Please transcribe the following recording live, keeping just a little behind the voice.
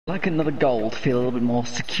Like another goal to feel a little bit more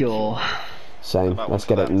secure Same. Let's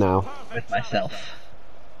get it now. with myself.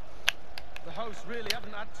 The hosts really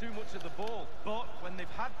haven't had too much of the ball, but when they've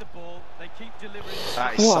had the ball, they keep delivering.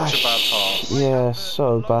 That is such a bad pass. Yeah,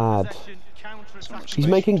 so bad. He's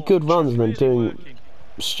making good runs and then doing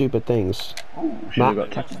stupid things. Should have got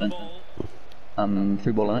tackled then.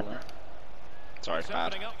 Through ball on it. Sorry,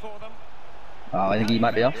 bad. Oh, I think he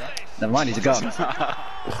might be off. Never mind, he's a gone.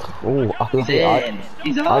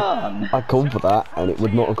 He's on! I called for that and it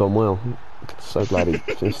would not have gone well. So glad he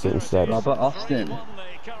finished it instead. Robert Austin.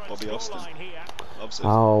 Bobby Austin. Loves it.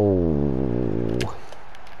 Oh.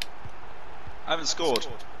 I haven't scored.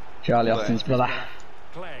 Charlie Austin's brother.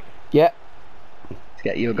 Yeah. Let's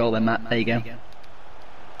get you a goal then, Matt. There you go.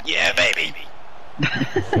 Yeah, baby!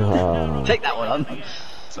 Take that one on.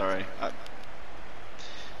 Sorry.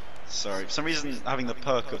 Sorry. For some reason, having the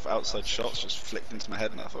perk of outside shots just flicked into my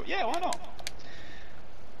head, and I thought, yeah, why not?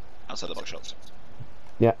 Outside the box shots.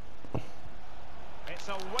 Yeah.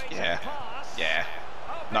 Yeah. Yeah.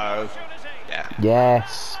 No. Yeah.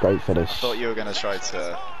 Yes. Great finish. I thought you were going to try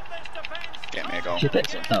to get me a goal. Chip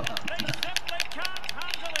it. Oh.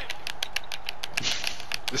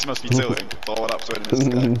 This must be tilting. Forward up 20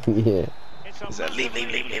 minutes ago. Yeah. Is that leave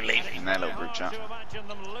in their little group chat.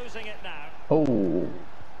 Oh.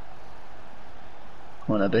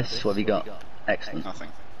 Come on, Abyss. What have you got? Excellent. Nothing.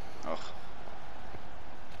 Ugh.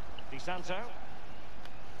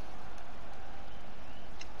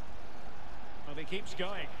 Well, he keeps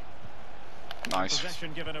going. Nice.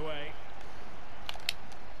 Possession given away.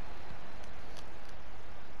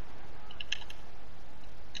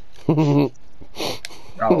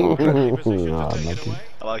 Oh.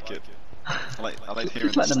 I like it. I like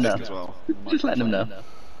hearing Just let the them know. stick as well. Just letting them know.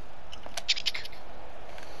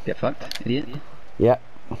 Get fucked, idiot. Yeah.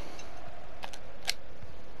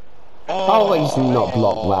 Oh, he's not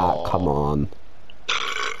blocked that. Come on.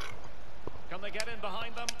 Can they get in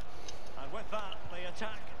behind them? And with that, the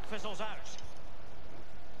attack fizzles out.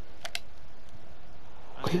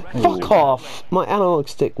 Fuck off! My analog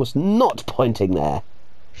stick was not pointing there.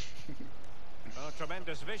 Oh,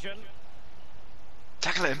 tremendous vision.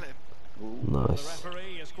 Tackle him! Nice. The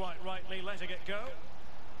referee is quite rightly letting it go.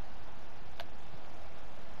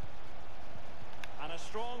 And a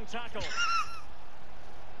strong tackle.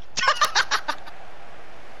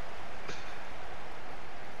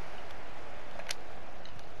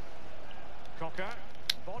 Cocker,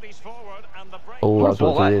 bodies forward and the break. Oh, that's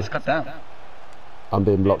what it It's is. cut down. I'm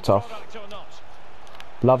being blocked off.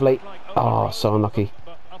 Lovely. Oh, so unlucky.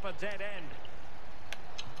 But up a dead end.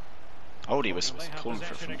 Oldie was calling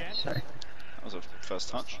for it from me. Sorry. That was a first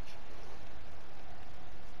touch.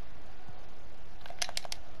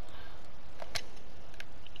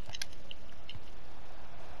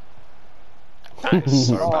 That is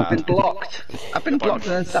so Oh, I've been bad. blocked. I've been blocked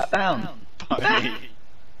and then sat down. Buddy.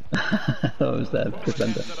 That was there.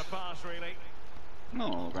 Defender.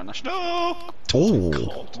 No, Grand National. No! Ooh.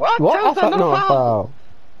 What? What? How's that Not not a a foul? foul.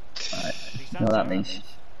 Right. No, that means.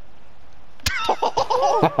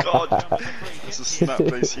 Oh god! It's a snap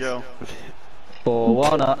ACL.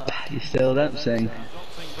 4-1 up. You still don't sing.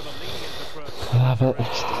 Love it.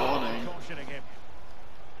 Just a warning.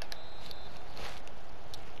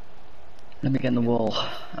 Let me get in the wall.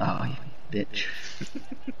 Oh, you bitch.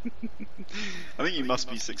 I think you must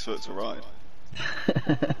be 6 foot to ride.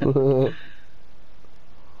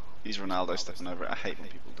 He's Ronaldo stepping over it. I hate when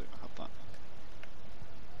people do have that.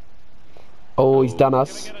 Oh, he's done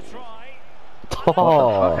us. What the fuck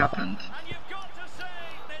Oh. happened?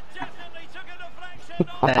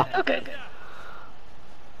 Okay.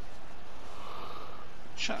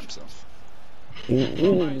 Shut himself. Yeah,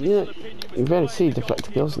 you rarely see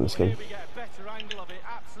deflected goals in this game.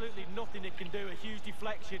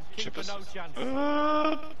 Chippers.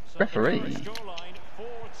 Referee.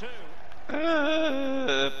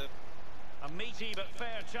 A meaty but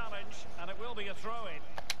fair challenge, and it will be a throw-in.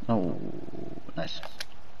 Oh, nice.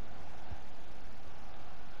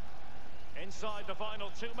 Inside the final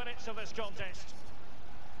 2 minutes of this contest.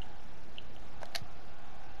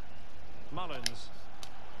 Mullins.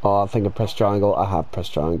 Oh, I think I pressed triangle. I have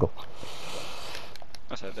pressed triangle.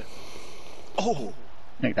 That's it. Oh!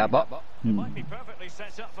 Make that bot. Might be perfectly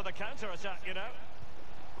set up for the counter-attack, you know.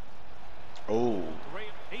 Oh!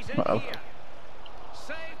 He's in Uh-oh. here.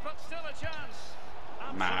 Save, but still a chance.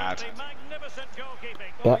 Mad. Absolutely magnificent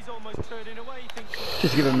goalkeeping. Yeah. He's almost turning away. He thinks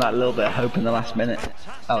Just give him that little bit of hope in the last minute.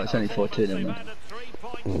 Oh, it's only 4-2 they've then. added 3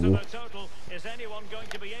 points to the total. Is anyone going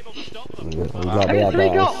to be able to stop them? I'm glad we had Three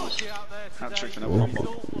that. goals! Hat-trick and a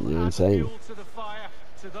one-one. You're insane. To the fire,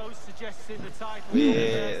 to those suggesting the title Yeah.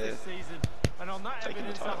 this season. And on that Taking the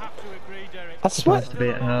evidence, I title. have to agree, Derek. I swear. To be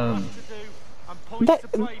at home.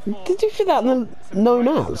 Did you see that in the known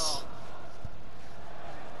as?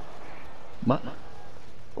 What?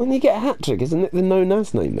 When you get a hat trick, isn't it the known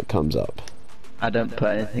as name that comes up? I don't put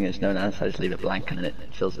anything that's known as, I just leave it blank and then it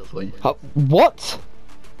fills it for you. What?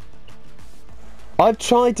 I've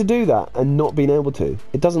tried to do that and not been able to.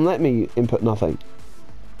 It doesn't let me input nothing.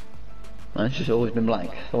 And it's just always been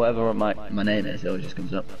blank. So whatever my name is, it always just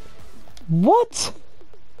comes up. What?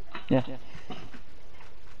 Yeah.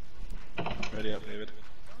 Ready up, David.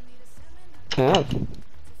 I have.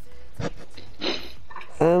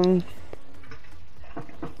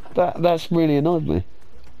 That's really annoyed me.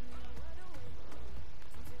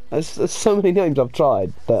 There's so many names I've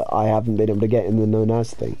tried that I haven't been able to get in the known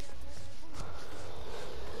as thing.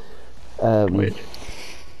 Weird.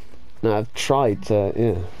 No, I've tried to,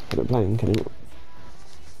 yeah, put it blank and it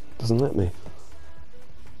doesn't let me.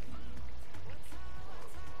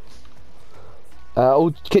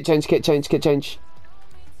 Oh, kit change.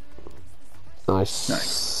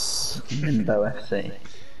 Nice. Limbo FC.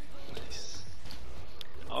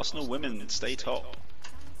 Arsenal women stay top.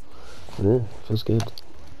 Yeah, feels good.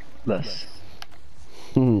 Plus.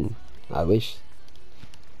 I wish.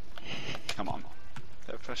 Come on.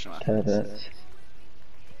 They're professional. Perverts.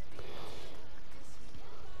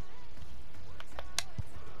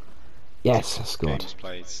 Yes, that's good. Games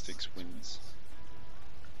played, 6 wins.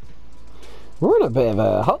 We're on a bit of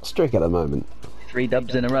a hot streak at the moment. 3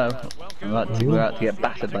 dubs in a row. We're about to get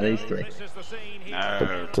battered by these 3.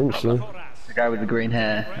 No. Potentially. The guy with the green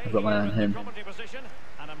hair, I've got my eye on him.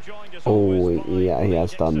 Oh, yeah, he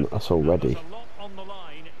has done us already.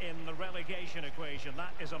 Relegation equation.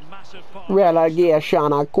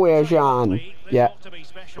 Yeah.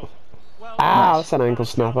 Ah, that's an ankle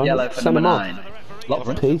snapper. Yellow for Send number him off. 9.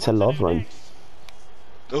 Lovren. Peter Lovren.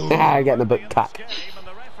 Ooh. Ah, getting a bit cut.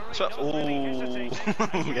 So all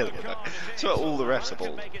so all the refs are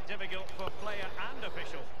bald.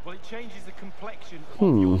 Well, it changes the complexion of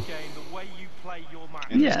your game, the way you play your match.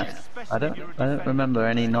 Yeah, I don't remember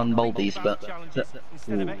any non-boldies, but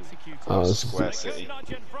Oh, Square City.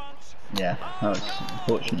 yeah, that was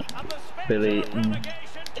unfortunate. Billy,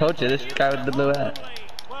 told you this guy with the blue hair.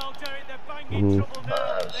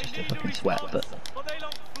 That was just a fucking sweat, but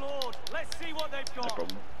No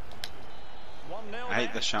problem. I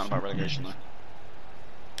hate the shout about relegation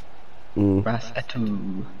though. Ras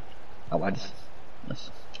Etu. Oh, I just. Yes.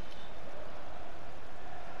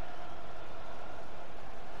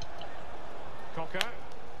 Cocker.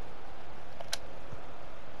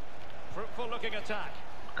 Fruitful looking attack.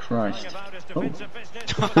 Christ. About his Oh, defensive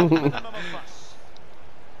business with a minimum of fuss.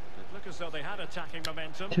 It looked as though they had attacking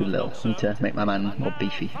momentum. too but little. not Need so. to make my man more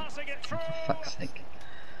beefy. Passing it through. For fuck's sake.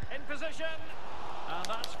 In position. And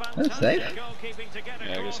that's That's safe. fantastic goalkeeping to get Yeah,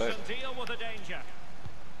 good across save. and deal with the danger.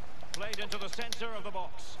 Played into the centre of the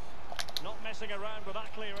box. Not messing around with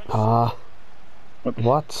that clearance. Ah. Whoops.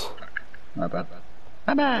 What? My bad.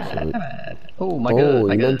 My bad. My bad. Oh my Oh, god.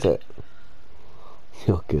 My you god. meant it.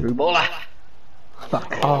 You're Through good. baller.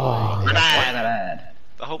 Fuck. Oh, My bad. My bad.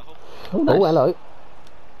 The whole Oh, nice. oh hello.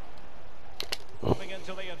 Moving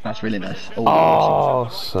into the That's really nice. Oh,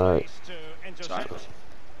 so. to intercept. sorry.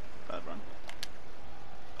 Bad run.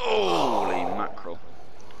 Holy mackerel.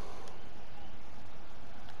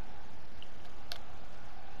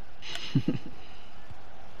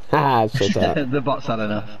 Haha, shit out. The bot's had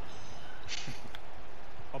enough.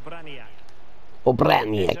 Obraniak.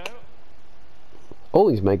 Obraniak. Oh,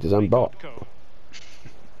 he's made his own bot. Gotko.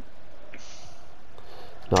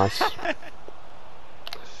 Nice.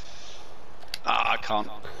 Ah, I can't.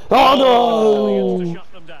 Oh To no!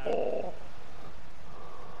 shut them down.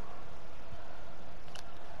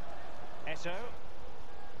 Eto.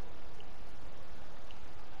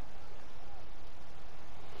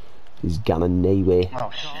 He's gonna nowhere. Oh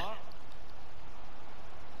shit. Carr.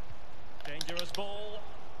 Dangerous ball.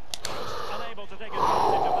 Unable to take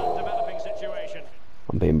advantage of that developing situation.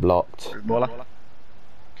 I'm being blocked. Through baller.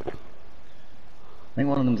 I think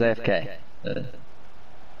one of them's AFK.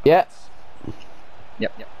 Yeah.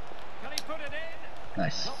 Yep. Can he put it in?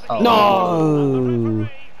 Nice. Not Oh. the No! referee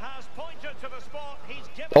has pointed to the spot. He's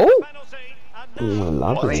given Oh. the penalty. And Oh, now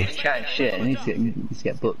What? lovely. He's chatting shit. He needs to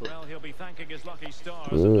get booked. well, he'll be thanking his lucky stars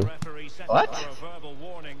Yeah. that the referee sent What? for a verbal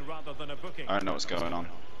warning rather than a booking. I don't know what's going on.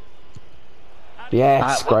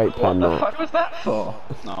 Yes, great What pen the that. fuck was that for?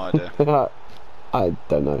 No idea. I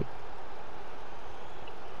don't know.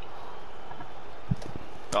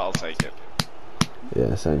 But I'll take it.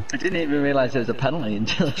 Yeah, same. I didn't even realise it was a penalty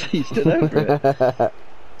until he stood over it. Well, as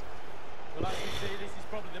you see, this is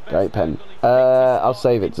probably the Great pen. I'll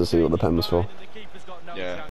save it to see what the pen was for. Yeah.